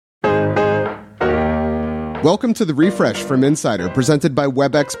Welcome to The Refresh from Insider, presented by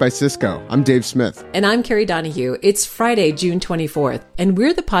WebEx by Cisco. I'm Dave Smith. And I'm Carrie Donahue. It's Friday, June 24th, and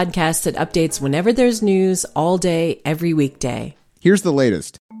we're the podcast that updates whenever there's news, all day, every weekday. Here's the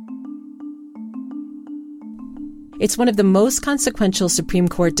latest. It's one of the most consequential Supreme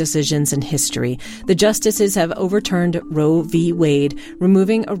Court decisions in history. The justices have overturned Roe v. Wade,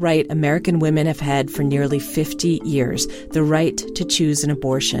 removing a right American women have had for nearly 50 years, the right to choose an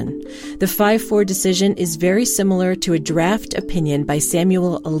abortion. The 5-4 decision is very similar to a draft opinion by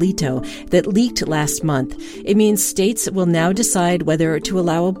Samuel Alito that leaked last month. It means states will now decide whether to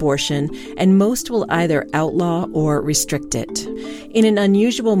allow abortion, and most will either outlaw or restrict it. In an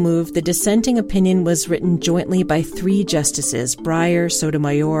unusual move, the dissenting opinion was written jointly by 3 justices, Breyer,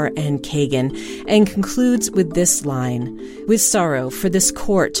 Sotomayor, and Kagan, and concludes with this line: "With sorrow for this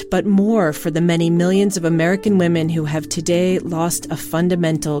court, but more for the many millions of American women who have today lost a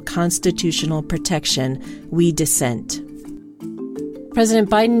fundamental constitutional protection, we dissent." President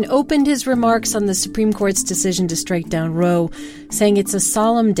Biden opened his remarks on the Supreme Court's decision to strike down Roe, saying it's a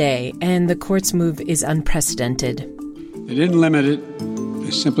solemn day and the court's move is unprecedented. They didn't limit it,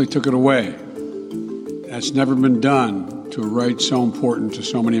 they simply took it away. That's never been done to a right so important to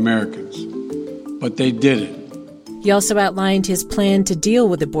so many Americans. But they did it. He also outlined his plan to deal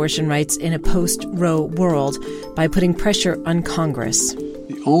with abortion rights in a post-Roe world by putting pressure on Congress.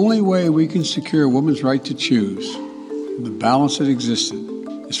 The only way we can secure a woman's right to choose, and the balance that existed,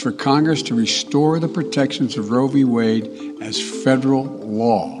 is for Congress to restore the protections of Roe v. Wade as federal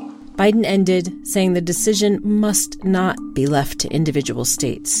law. Biden ended, saying the decision must not be left to individual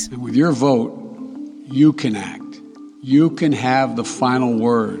states. And with your vote, you can act. You can have the final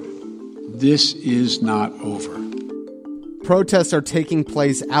word. This is not over. Protests are taking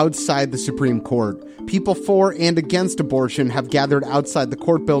place outside the Supreme Court. People for and against abortion have gathered outside the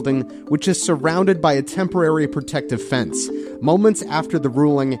court building, which is surrounded by a temporary protective fence. Moments after the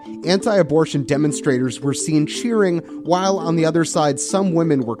ruling, anti-abortion demonstrators were seen cheering, while on the other side, some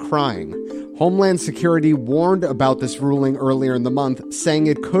women were crying. Homeland Security warned about this ruling earlier in the month, saying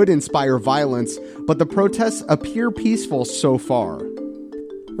it could inspire violence, but the protests appear peaceful so far.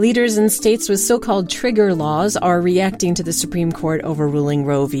 Leaders in states with so-called trigger laws are reacting to the Supreme Court overruling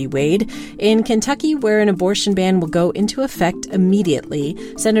Roe v. Wade. In Kentucky, where an abortion ban will go into effect immediately,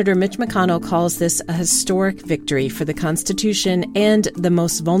 Senator Mitch McConnell calls this a historic victory for the Constitution and the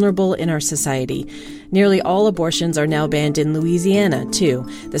most vulnerable in our society. Nearly all abortions are now banned in Louisiana, too.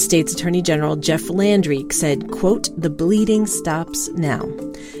 The state's Attorney General Jeff Landry said, quote, "The bleeding stops now."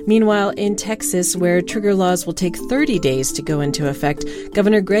 Meanwhile, in Texas, where trigger laws will take 30 days to go into effect,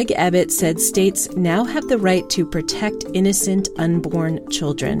 Governor Greg Abbott said states now have the right to protect innocent unborn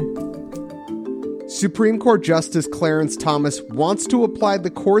children. Supreme Court Justice Clarence Thomas wants to apply the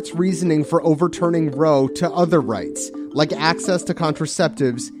court's reasoning for overturning Roe to other rights, like access to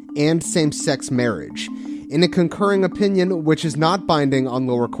contraceptives and same-sex marriage. In a concurring opinion, which is not binding on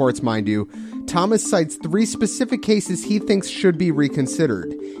lower courts, mind you, Thomas cites 3 specific cases he thinks should be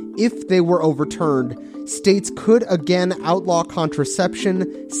reconsidered. If they were overturned, states could again outlaw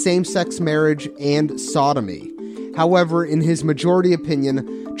contraception, same-sex marriage, and sodomy. However, in his majority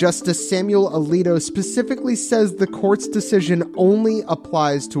opinion, Justice Samuel Alito specifically says the court's decision only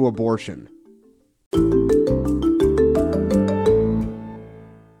applies to abortion.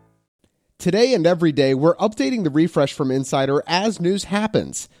 Today and every day, we're updating the Refresh from Insider as news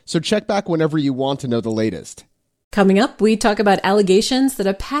happens, so check back whenever you want to know the latest. Coming up, we talk about allegations that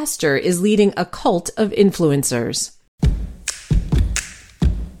a pastor is leading a cult of influencers.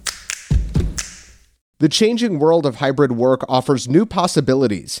 The changing world of hybrid work offers new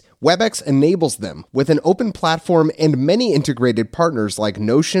possibilities. WebEx enables them with an open platform and many integrated partners like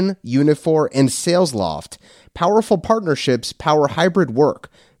Notion, Unifor, and SalesLoft. Powerful partnerships power hybrid work.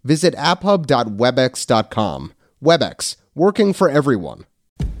 Visit apphub.webex.com. WebEx, working for everyone.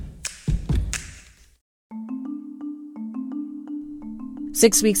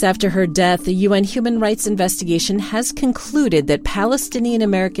 Six weeks after her death, the UN human rights investigation has concluded that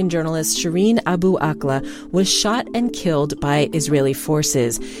Palestinian-American journalist Shireen Abu Akleh was shot and killed by Israeli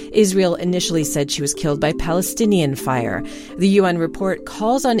forces. Israel initially said she was killed by Palestinian fire. The UN report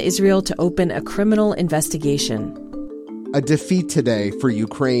calls on Israel to open a criminal investigation. A defeat today for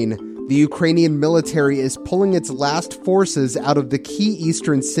Ukraine. The Ukrainian military is pulling its last forces out of the key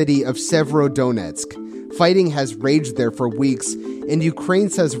eastern city of Severodonetsk. Fighting has raged there for weeks, and Ukraine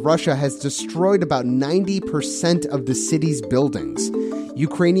says Russia has destroyed about 90% of the city's buildings.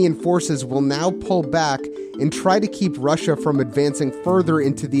 Ukrainian forces will now pull back and try to keep Russia from advancing further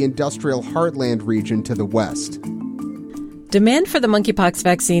into the industrial heartland region to the west. Demand for the monkeypox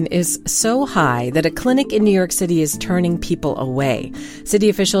vaccine is so high that a clinic in New York City is turning people away. City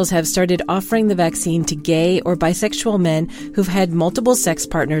officials have started offering the vaccine to gay or bisexual men who've had multiple sex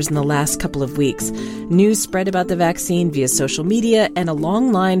partners in the last couple of weeks. News spread about the vaccine via social media, and a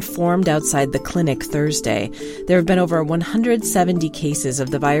long line formed outside the clinic Thursday. There have been over 170 cases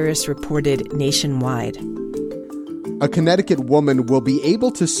of the virus reported nationwide. A Connecticut woman will be able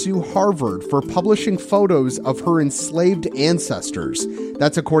to sue Harvard for publishing photos of her enslaved ancestors.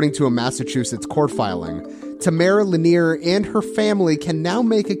 That's according to a Massachusetts court filing. Tamara Lanier and her family can now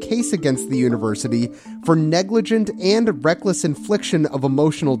make a case against the university for negligent and reckless infliction of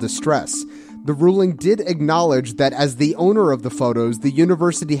emotional distress. The ruling did acknowledge that as the owner of the photos, the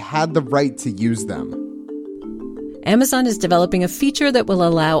university had the right to use them. Amazon is developing a feature that will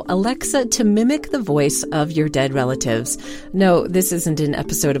allow Alexa to mimic the voice of your dead relatives. No, this isn't an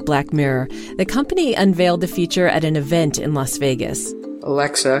episode of Black Mirror. The company unveiled the feature at an event in Las Vegas.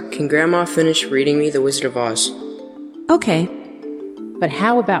 Alexa, can Grandma finish reading me The Wizard of Oz? Okay, but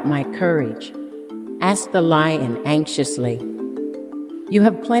how about my courage? Asked the lion anxiously. You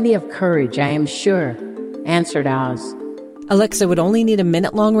have plenty of courage, I am sure, answered Oz. Alexa would only need a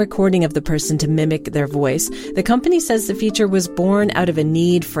minute-long recording of the person to mimic their voice. The company says the feature was born out of a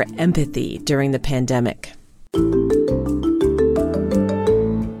need for empathy during the pandemic.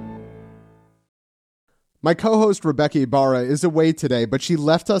 My co-host Rebecca Ibarra is away today, but she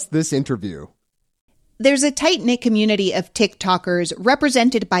left us this interview. There's a tight-knit community of TikTokers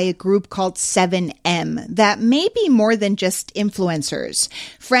represented by a group called 7M that may be more than just influencers.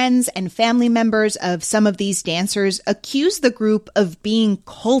 Friends and family members of some of these dancers accuse the group of being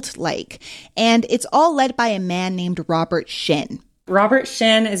cult-like, and it's all led by a man named Robert Shin. Robert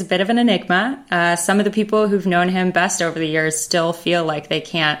Shin is a bit of an enigma. Some of the people who've known him best over the years still feel like they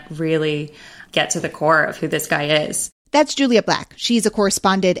can't really get to the core of who this guy is. That's Julia Black. She's a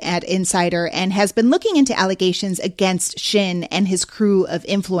correspondent at Insider and has been looking into allegations against Shin and his crew of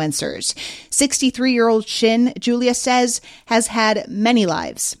influencers. 63-year-old Shin, Julia says, has had many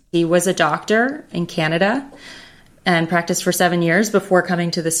lives. He was a doctor in Canada and practiced for 7 years before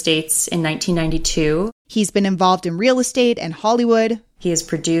coming to the States in 1992. He's been involved in real estate and Hollywood. He has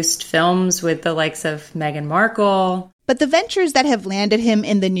produced films with the likes of Meghan Markle. But the ventures that have landed him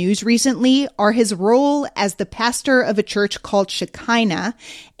in the news recently are his role as the pastor of a church called Shekinah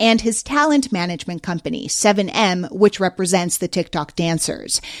and his talent management company, 7M, which represents the TikTok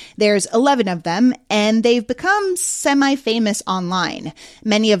dancers. There's 11 of them, and they've become semi-famous online.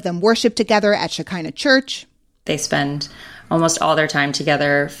 Many of them worship together at Shekinah Church. They spend almost all their time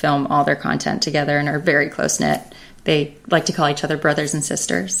together, film all their content together, and are very close-knit. They like to call each other brothers and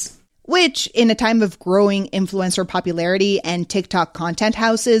sisters. Which, in a time of growing influencer popularity and TikTok content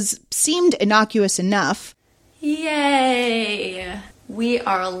houses, seemed innocuous enough. Yay! We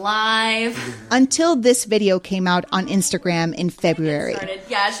are live. Until this video came out on Instagram in February.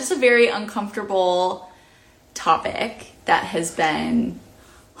 Yeah, it's just a very uncomfortable topic that has been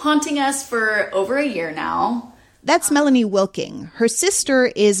haunting us for over a year now. That's Melanie Wilking. Her sister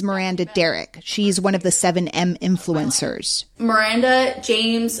is Miranda Derrick. She's one of the 7M influencers. Miranda,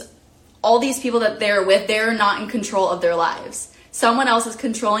 James, all these people that they're with, they're not in control of their lives. Someone else is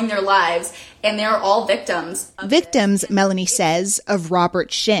controlling their lives, and they're all victims. Victims, Melanie says, of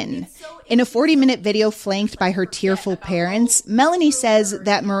Robert Shin. In a 40-minute video flanked by her tearful parents, Melanie says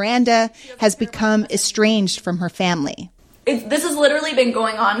that Miranda has become estranged from her family. This has literally been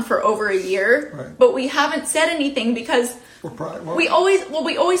going on for over a year, right. But we haven't said anything because we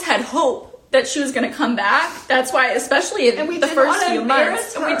always had hope that she was going to come back. That's why, especially in the first few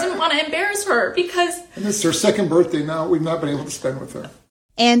months, we didn't want to embarrass her because... And this is her second birthday now. We've not been able to spend with her.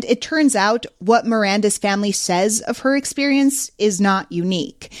 And it turns out what Miranda's family says of her experience is not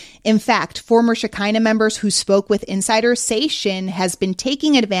unique. In fact, former Shekinah members who spoke with Insider say Shin has been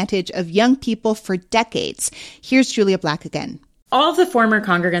taking advantage of young people for decades. Here's Julia Black again. All of the former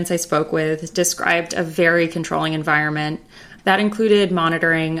congregants I spoke with described a very controlling environment. That included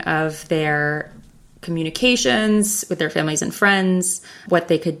monitoring of their communications with their families and friends, what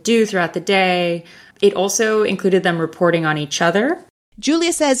they could do throughout the day. It also included them reporting on each other.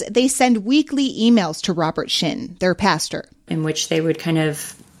 Julia says they send weekly emails to Robert Shin, their pastor, in which they would kind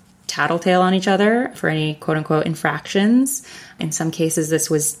of tattletale on each other for any quote-unquote infractions. In some cases,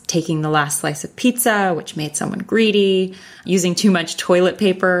 this was taking the last slice of pizza, which made someone greedy. Using too much toilet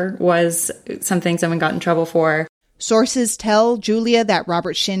paper was something someone got in trouble for. Sources tell Julia that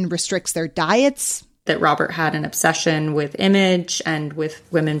Robert Shin restricts their diets. That Robert had an obsession with image and with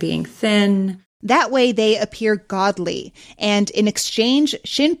women being thin. That way they appear godly, and in exchange,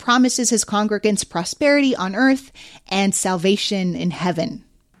 Shin promises his congregants prosperity on earth and salvation in heaven.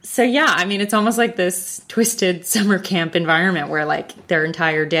 So yeah, I mean, it's almost like this twisted summer camp environment where like their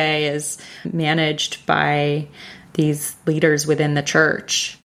entire day is managed by these leaders within the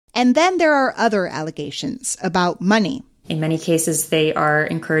church. And then there are other allegations about money. In many cases, they are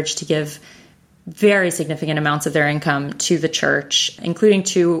encouraged to give very significant amounts of their income to the church, including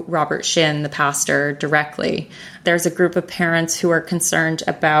to Robert Shin, the pastor, directly. There's a group of parents who are concerned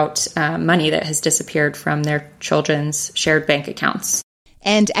about money that has disappeared from their children's shared bank accounts.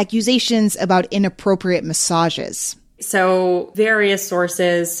 And accusations about inappropriate massages. So various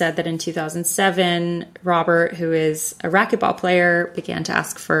sources said that in 2007, Robert, who is a racquetball player, began to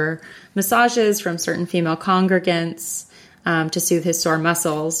ask for massages from certain female congregants to soothe his sore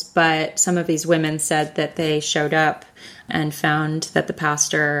muscles. But some of these women said that they showed up and found that the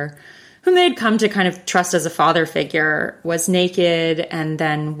pastor, whom they had come to kind of trust as a father figure, was naked and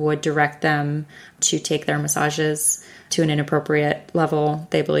then would direct them to take their massages to an inappropriate level.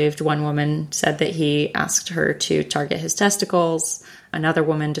 They believed one woman said that he asked her to target his testicles. Another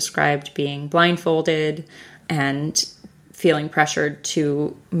woman described being blindfolded and feeling pressured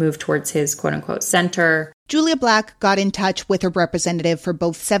to move towards his quote-unquote center. Julia Black got in touch with a representative for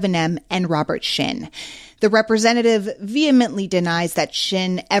both 7M and Robert Shin. The representative vehemently denies that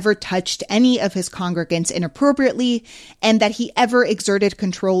Shin ever touched any of his congregants inappropriately and that he ever exerted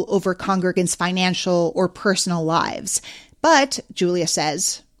control over congregants' financial or personal lives. But, Julia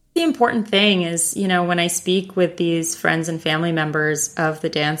says, the important thing is, when I speak with these friends and family members of the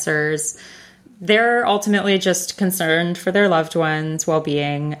dancers, they're ultimately just concerned for their loved ones'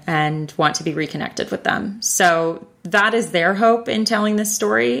 well-being and want to be reconnected with them. So that is their hope in telling this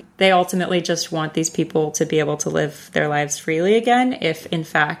story. They ultimately just want these people to be able to live their lives freely again, if in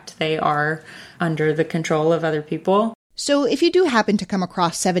fact they are under the control of other people. So if you do happen to come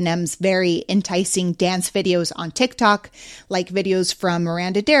across 7M's very enticing dance videos on TikTok, like videos from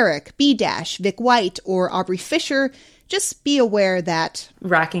Miranda Derrick, B-Dash, Vic White, or Aubrey Fisher, just be aware that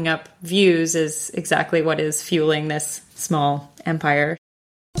racking up views is exactly what is fueling this small empire.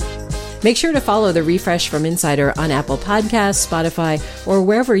 Make sure to follow The Refresh from Insider on Apple Podcasts, Spotify, or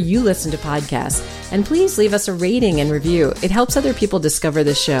wherever you listen to podcasts. And please leave us a rating and review. It helps other people discover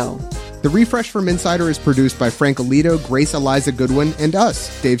the show. The Refresh from Insider is produced by Frank Alito, Grace Eliza Goodwin, and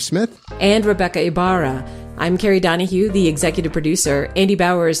us, Dave Smith. And Rebecca Ibarra. I'm Carrie Donahue, the executive producer. Andy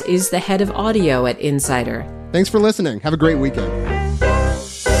Bowers is the head of audio at Insider. Thanks for listening. Have a great weekend.